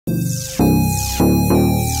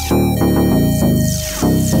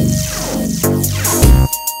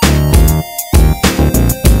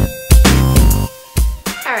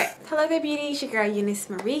there, beauty. It's your girl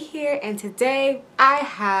Euniycemari here, and today I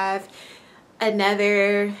have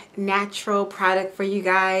another natural product for you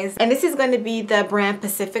guys, and this is going to be the brand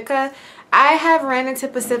Pacifica. I have ran into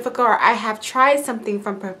Pacifica, or I have tried something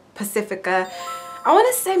from Pacifica. I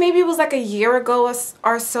want to say maybe it was like a year ago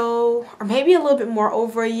or so, or maybe a little bit more,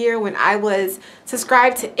 over a year, when I was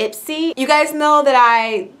subscribed to Essie. You guys know that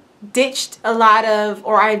I ditched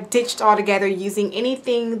altogether using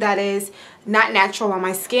anything that is not natural on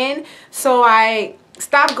my skin. So I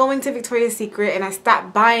stopped going to Victoria's Secret and I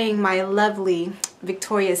stopped buying my lovely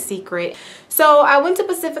Victoria's Secret. So I went to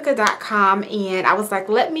Pacifica.com and I was like,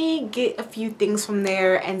 let me get a few things from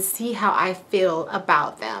there and see how I feel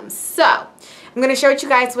about them. So I'm going to share with you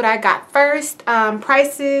guys what I got first,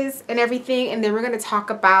 prices and everything, and then we're going to talk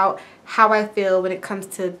about how I feel when it comes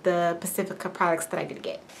to the Pacifica products that I did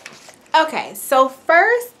get. Okay, so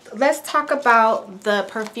first let's talk about the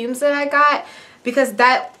perfumes that I got, because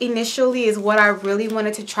that initially is what I really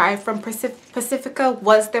wanted to try from Pacifica,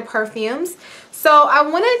 was their perfumes. So I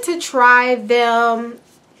wanted to try them.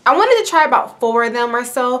 I wanted to try about 4 of them or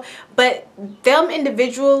so, but them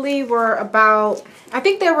individually were about, I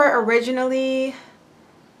think they were originally,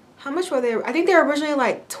 how much were they? I think they were originally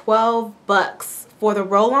like 12 bucks for the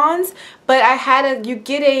roll-ons, but I had you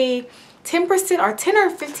get a 10% or 10 or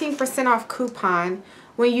 15% off coupon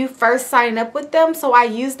when you first sign up with them. So I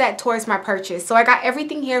used that towards my purchase. So I got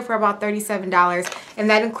everything here for about $37, and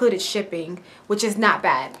that included shipping, which is not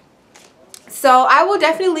bad. So I will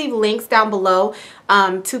definitely leave links down below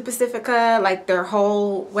to Pacifica, like their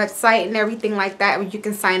whole website and everything like that, where you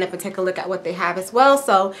can sign up and take a look at what they have as well.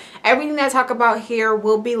 So everything that I talk about here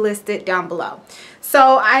will be listed down below.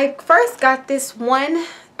 So I first got this one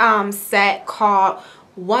set called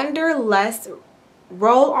Wanderlust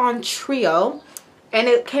Roll-On Trio, and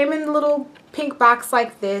it came in a little pink box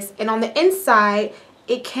like this, and on the inside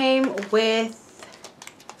it came with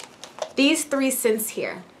these 3 scents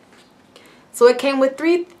here. So it came with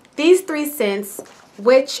these three scents,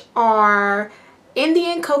 which are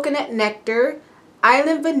Indian Coconut Nectar,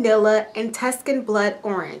 Island Vanilla, and Tuscan Blood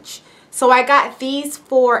Orange. So I got these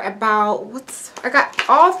for about, I got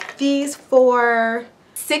all these for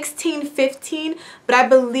 $16.15, but I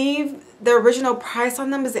believe the original price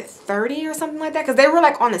on them is at $30 or something like that, because they were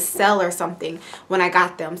like on a sale or something when I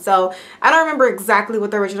got them. So I don't remember exactly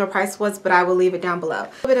what the original price was, but I will leave it down below.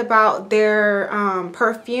 A bit about their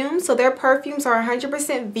perfumes. So their perfumes are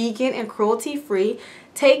 100% vegan and cruelty free.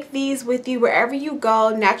 Take these with you wherever you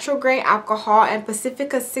go. Natural grain alcohol and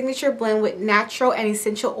Pacifica's signature blend with natural and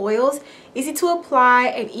essential oils. Easy to apply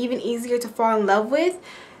and even easier to fall in love with.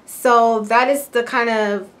 So that is the kind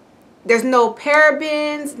of, there's no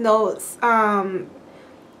parabens, no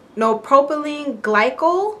propylene,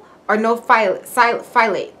 glycol, or no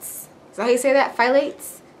phthalates. Is that how you say that?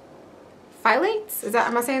 Phthalates? Phthalates? Is that,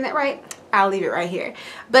 am I saying that right? I'll leave it right here.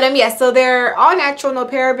 But yeah, so they're all natural, no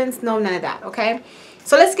parabens, no none of that, okay?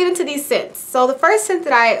 So let's get into these scents. So the first scent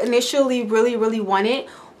that I initially really wanted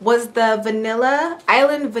was the Vanilla,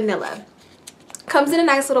 Island Vanilla. Comes in a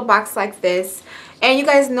nice little box like this. And you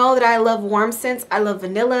guys know that I love warm scents. I love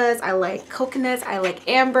vanillas, I like coconuts, I like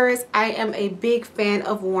ambers. I am a big fan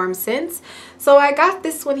of warm scents. So I got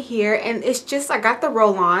this one here, and it's just, I got the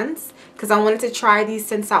roll-ons because I wanted to try these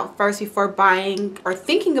scents out first before buying or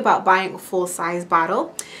thinking about buying a full-size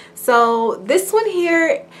bottle. So this one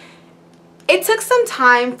here, it took some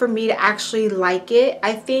time for me to actually like it.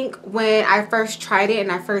 I think when I first tried it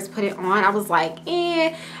and I first put it on, I was like,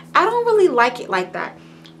 I don't really like it like that.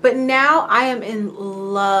 But now I am in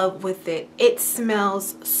love with it. It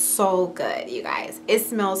smells so good, you guys. It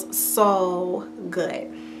smells so good.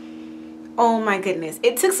 Oh my goodness.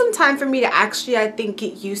 It took some time for me to actually, I think,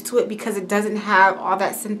 get used to it, because it doesn't have all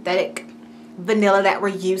that synthetic vanilla that we're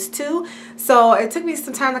used to. So it took me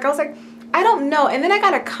some time. Like, I was like, I don't know. And then I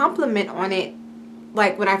got a compliment on it,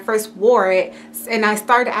 like when I first wore it, and I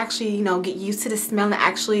started to actually, you know, get used to the smell and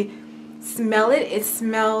actually smell it. It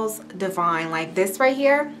smells divine. Like this right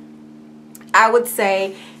here, I would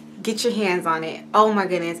say get your hands on it. Oh my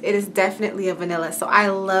goodness, it is definitely a vanilla. So I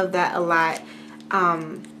love that a lot.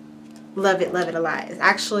 Love it a lot. It's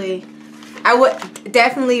actually, I would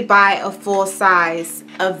definitely buy a full size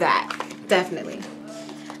of that, definitely.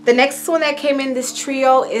 The next one that came in this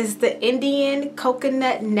trio is the Indian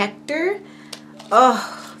Coconut Nectar.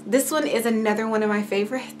 Oh, this one is another one of my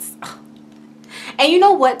favorites. And you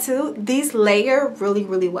know what too? These layer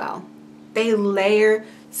really well. They layer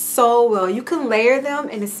so well. You can layer them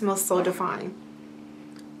and it smells so divine.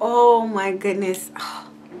 Oh my goodness. Oh,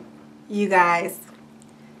 you guys.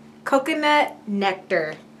 Coconut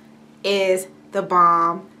Nectar is the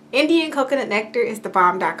bomb. Indian coconut nectar is the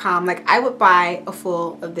bomb.com. Like, I would buy a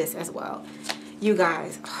full of this as well. You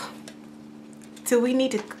guys, do we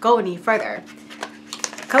need to go any further?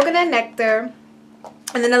 Coconut nectar.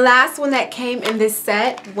 And then the last one that came in this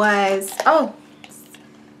set was, the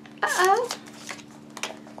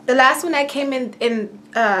last one that came in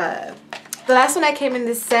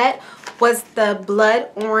this set was the blood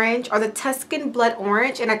orange, or the Tuscan blood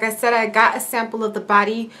orange. And like I said, I got a sample of the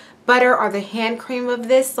body butter or the hand cream of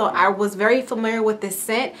this, so I was very familiar with this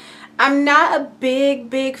scent. I'm not a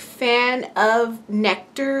big fan of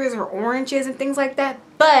nectars or oranges and things like that,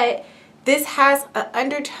 but this has an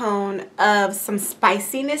undertone of some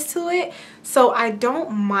spiciness to it, so I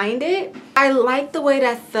don't mind it. I like the way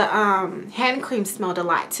that the hand cream smelled a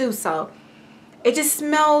lot too, so it just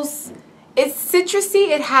smells, it's citrusy.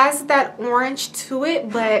 It has that orange to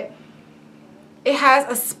it, but it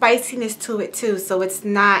has a spiciness to it too, so it's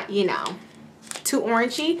not, you know, too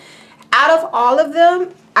orangey. Out of all of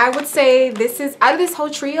them, I would say this is, out of this whole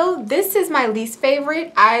trio, this is my least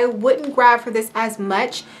favorite. I wouldn't grab for this as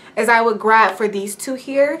much as I would grab for these two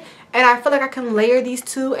here. And I feel like I can layer these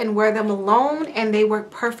two and wear them alone, and they work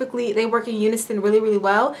perfectly. They work in unison really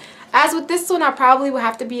well. As with this one, I probably will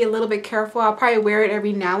have to be a little bit careful. I'll probably wear it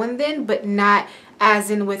every now and then, but not as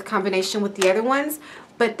in with combination with the other ones.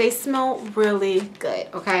 But they smell really good,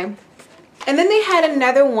 okay? And then they had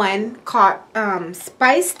another one called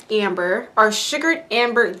Spiced Amber, or Sugared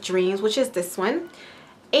Amber Dreams, which is this one.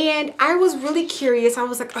 And I was really curious. I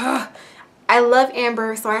was like, ugh, I love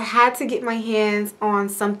amber, so I had to get my hands on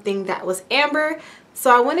something that was amber.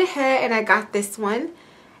 So I went ahead and I got this one.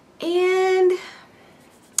 And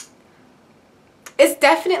it's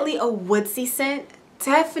definitely a woodsy scent.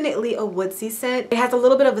 Definitely a woodsy scent. It has a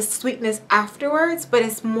little bit of a sweetness afterwards, but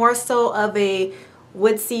it's more so of a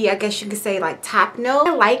woodsy, I guess you could say, like top note.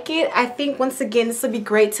 I like it. I think once again this would be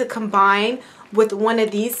great to combine with one of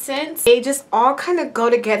these scents. They just all kind of go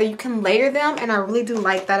together. You can layer them, and I really do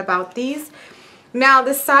like that about these. Now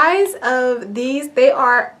the size of these, they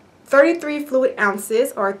are 33 fluid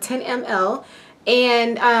ounces, or 10 ml.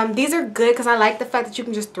 And these are good because I like the fact that you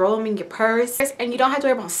can just throw them in your purse, and you don't have to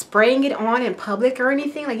worry about spraying it on in public or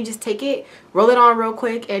anything. Like, you just take it, roll it on real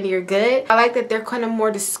quick, and you're good. I like that they're kind of more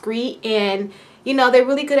discreet, and you know, they're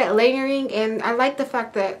really good at layering. And I like the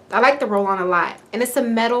fact that I like the roll-on a lot. And it's a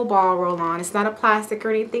metal ball roll-on. It's not a plastic or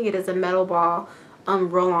anything. It is a metal ball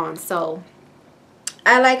roll-on. So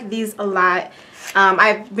I like these a lot.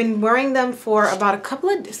 I've been wearing them for about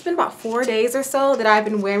it's been about 4 days or so that I've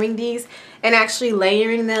been wearing these and actually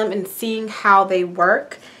layering them and seeing how they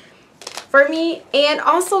work for me. And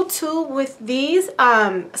also too with these,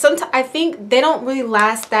 sometimes I think they don't really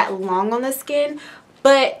last that long on the skin,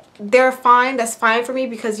 but they're fine. That's fine for me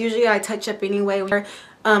because usually I touch up anyway. They're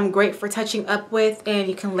great for touching up with, and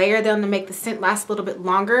you can layer them to make the scent last a little bit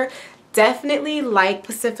longer. Definitely like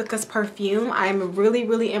Pacifica's Perfume. I'm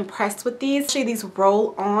really impressed with these. Actually, these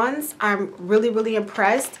roll-ons, I'm really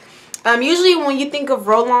impressed. Usually when you think of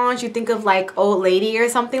roll-ons, you think of like Old Lady or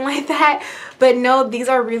something like that, but no, these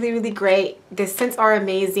are really great. The scents are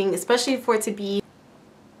amazing, especially for it to be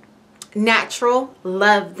natural.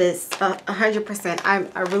 Love this 100%.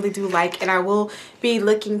 I really do like, and I will be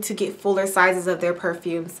looking to get fuller sizes of their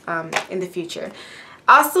perfumes in the future.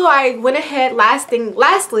 Also, I went ahead,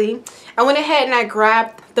 lastly, I went ahead and I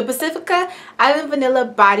grabbed the Pacifica Island Vanilla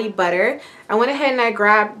Body Butter. I went ahead and I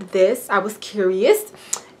grabbed this. I was curious,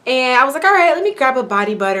 and I was like, all right, let me grab a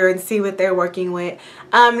body butter and see what they're working with.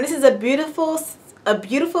 This is a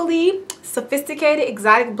beautifully sophisticated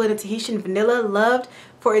exotic blend of Tahitian vanilla, loved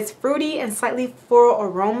for its fruity and slightly floral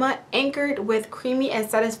aroma, anchored with creamy and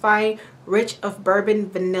satisfying rich of bourbon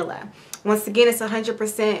vanilla. Once again, it's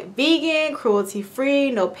 100% vegan,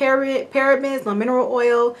 cruelty-free, no parabens, no mineral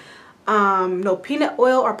oil, no peanut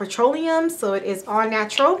oil or petroleum, so it is all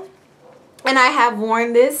natural. And I have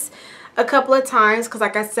worn this a couple of times because,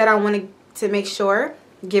 like I said, I wanted to make sure,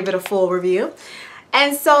 give it a full review.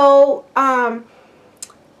 And so,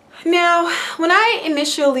 now, when I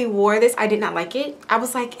initially wore this, I did not like it. I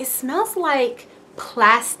was like, it smells like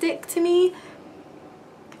plastic to me.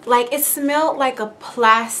 Like, it smelled like a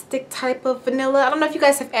plastic type of vanilla. I don't know if you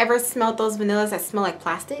guys have ever smelled those vanillas that smell like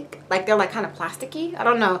plastic. Like, they're like kind of plasticky. I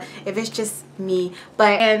don't know if it's just me.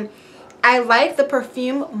 And I like the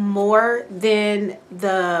perfume more than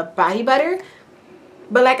the body butter.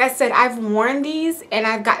 But like I said, I've worn these and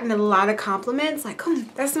I've gotten a lot of compliments like,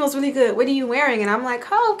 that smells really good. What are you wearing? And I'm like,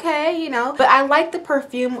 oh, okay, you know. But I like the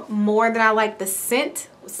perfume more than I like the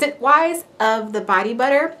scent-wise of the body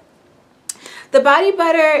butter. The body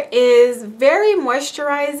butter is very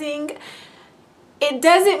moisturizing. it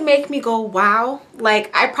doesn't make me go wow.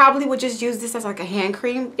 Like, I probably would just use this as like a hand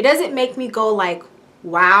cream. It doesn't make me go like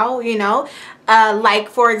wow, you know. Like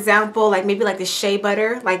for example, like maybe like the shea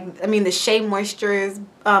butter, like I mean the Shea Moistures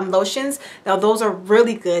lotions. Now those are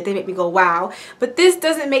really good. They make me go wow. But this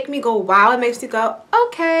doesn't make me go wow. It makes me go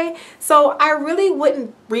okay. So I really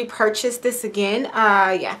wouldn't repurchase this again.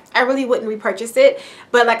 Yeah, I really wouldn't repurchase it.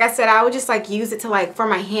 But like I said, I would just like use it to like for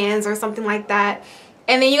my hands or something like that.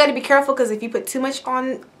 And then you got to be careful, because if you put too much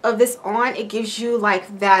of this on, it gives you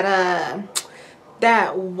like that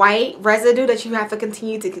that white residue that you have to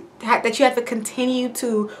continue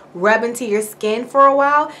to rub into your skin for a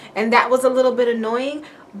while, and that was a little bit annoying.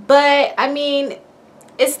 But I mean,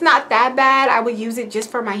 it's not that bad. I would use it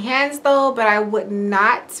just for my hands though, but I would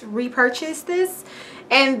not repurchase this.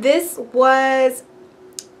 And this was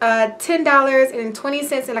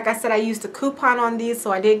 $10.20, and like I said, I used a coupon on these,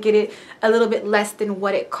 so I did get it a little bit less than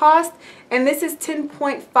what it cost. And this is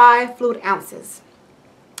 10.5 fluid ounces.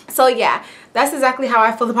 So yeah, that's exactly how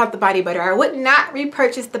I feel about the body butter. I would not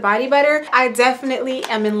repurchase the body butter. I definitely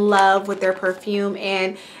am in love with their perfume,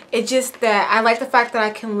 and it's just that I like the fact that I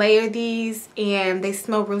can layer these and they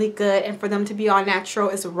smell really good, and for them to be all natural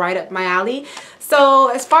is right up my alley. So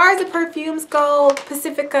as far as the perfumes go,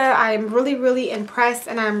 Pacifica, I'm really impressed,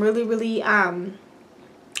 and I'm really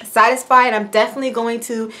satisfied. I'm definitely going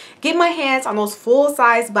to get my hands on those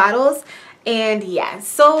full-size bottles. And yeah,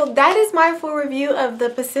 so that is my full review of the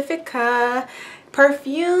Pacifica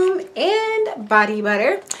perfume and body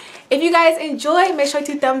butter. If you guys enjoyed, make sure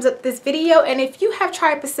to thumbs up this video. And if you have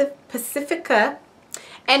tried Pacifica,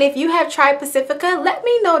 let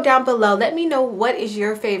me know down below. Let me know, what is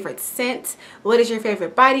your favorite scent? What is your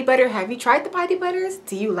favorite body butter? Have you tried the body butters?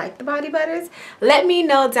 Do you like the body butters? Let me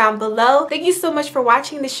know down below. Thank you so much for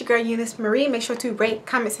watching. This is your girl Euniycemari. Make sure to rate,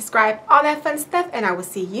 comment, subscribe, all that fun stuff, and I will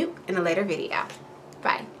see you in a later video.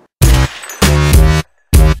 Bye.